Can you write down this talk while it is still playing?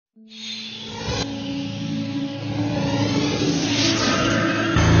So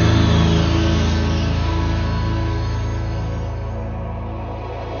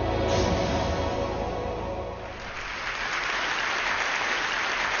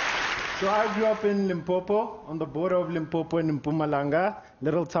I grew up in Limpopo, on the border of Limpopo and Mpumalanga,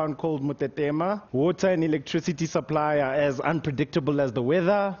 little town called Mutetema. Water and electricity supply are as unpredictable as the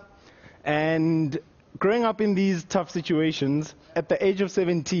weather. And growing up in these tough situations, at the age of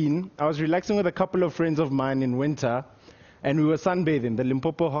 17, I was relaxing with a couple of friends of mine in winter, and we were sunbathing. The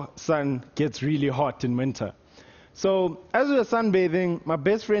Limpopo sun gets really hot in winter. So as we were sunbathing, my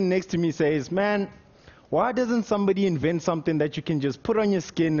best friend next to me says, "Man, why doesn't somebody invent something that you can just put on your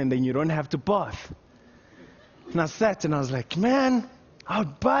skin and then you don't have to bath?" And I sat and I was like, "Man, I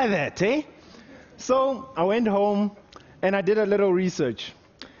would buy that, eh?" So I went home and I did a little research.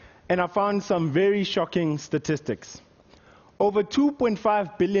 And I found some very shocking statistics. Over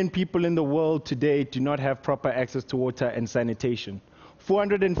 2.5 billion people in the world today do not have proper access to water and sanitation.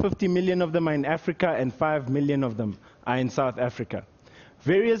 450 million of them are in Africa and 5 million of them are in South Africa.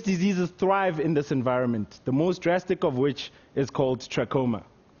 Various diseases thrive in this environment, the most drastic of which is called trachoma.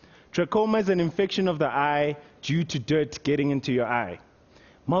 Trachoma is an infection of the eye due to dirt getting into your eye.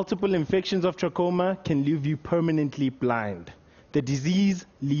 Multiple infections of trachoma can leave you permanently blind. The disease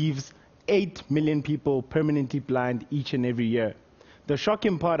leaves 8 million people permanently blind each and every year. The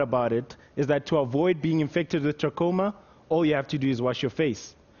shocking part about it is that to avoid being infected with trachoma, all you have to do is wash your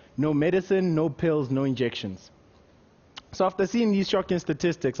face. No medicine, no pills, no injections. So after seeing these shocking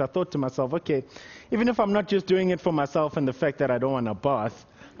statistics, I thought to myself, okay, even if I'm not just doing it for myself and the fact that I don't want a bath,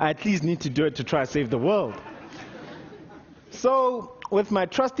 I at least need to do it to try to save the world. So with my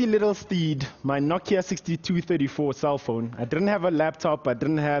trusty little steed, my Nokia 6234 cell phone, I didn't have a laptop, I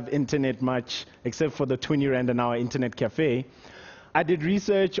didn't have internet much, except for the 20 Rand an hour internet cafe. I did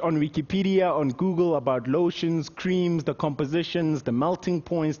research on Wikipedia, on Google about lotions, creams, the compositions, the melting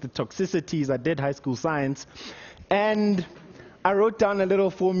points, the toxicities. I did high school science. And I wrote down a little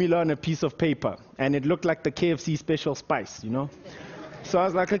formula on a piece of paper, and it looked like the KFC special spice, you know? So I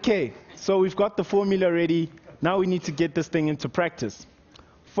was like, okay, so we've got the formula ready. Now we need to get this thing into practice.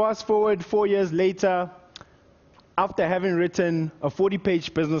 Fast forward 4 years later, after having written a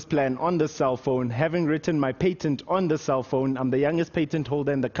 40-page business plan on the cell phone, having written my patent on the cell phone, I'm the youngest patent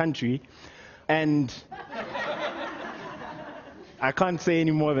holder in the country, and I can't say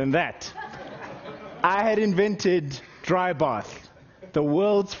any more than that. I had invented dry bath, the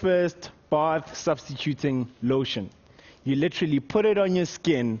world's first bath substituting lotion. You literally put it on your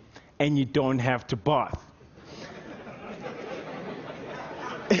skin and you don't have to bath.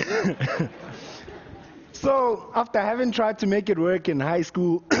 So after having tried to make it work in high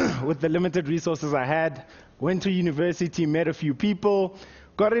school with the limited resources I had, went to university, met a few people,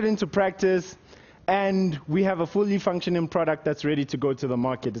 got it into practice, and we have a fully functioning product that's ready to go to the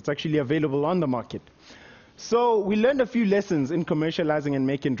market. It's actually available on the market. So we learned a few lessons in commercializing and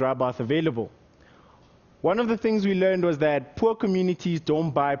making dry bath available. One of the things we learned was that poor communities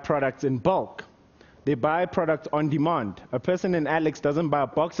don't buy products in bulk. They buy products on demand. A person in Alex doesn't buy a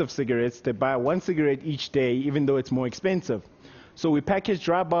box of cigarettes, they buy one cigarette each day, even though it's more expensive. So we package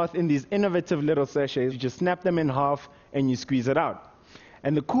dry bath in these innovative little sachets. You just snap them in half and you squeeze it out.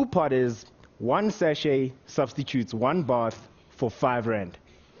 And the cool part is, one sachet substitutes one bath for 5 Rand.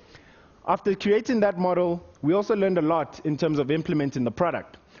 After creating that model, we also learned a lot in terms of implementing the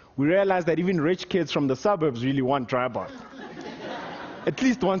product. We realized that even rich kids from the suburbs really want dry bath, at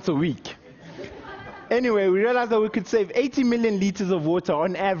least once a week. Anyway, we realized that we could save 80 million liters of water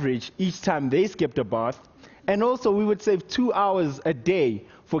on average each time they skipped a bath. And also we would save 2 hours a day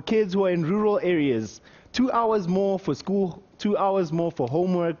for kids who are in rural areas, 2 hours more for school, 2 hours more for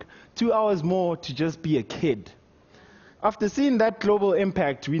homework, 2 hours more to just be a kid. After seeing that global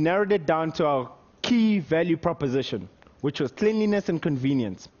impact, we narrowed it down to our key value proposition, which was cleanliness and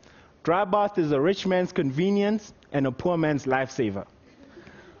convenience. Dry bath is a rich man's convenience and a poor man's lifesaver.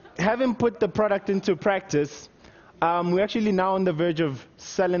 Having put the product into practice, we're actually now on the verge of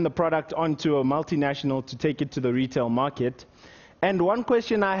selling the product onto a multinational to take it to the retail market. And one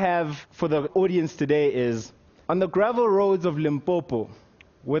question I have for the audience today is, on the gravel roads of Limpopo,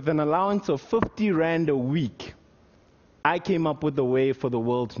 with an allowance of 50 Rand a week, I came up with a way for the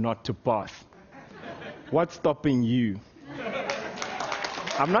world not to bath. What's stopping you?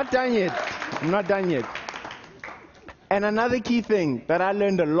 I'm not done yet. I'm not done yet. And another key thing that I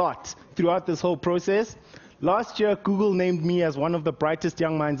learned a lot throughout this whole process, last year Google named me as one of the brightest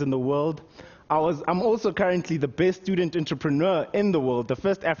young minds in the world. I'm also currently the best student entrepreneur in the world, the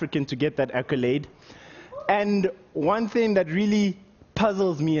first African to get that accolade. And one thing that really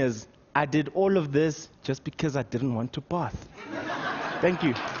puzzles me is I did all of this just because I didn't want to bath. Thank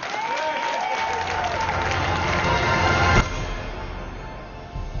you.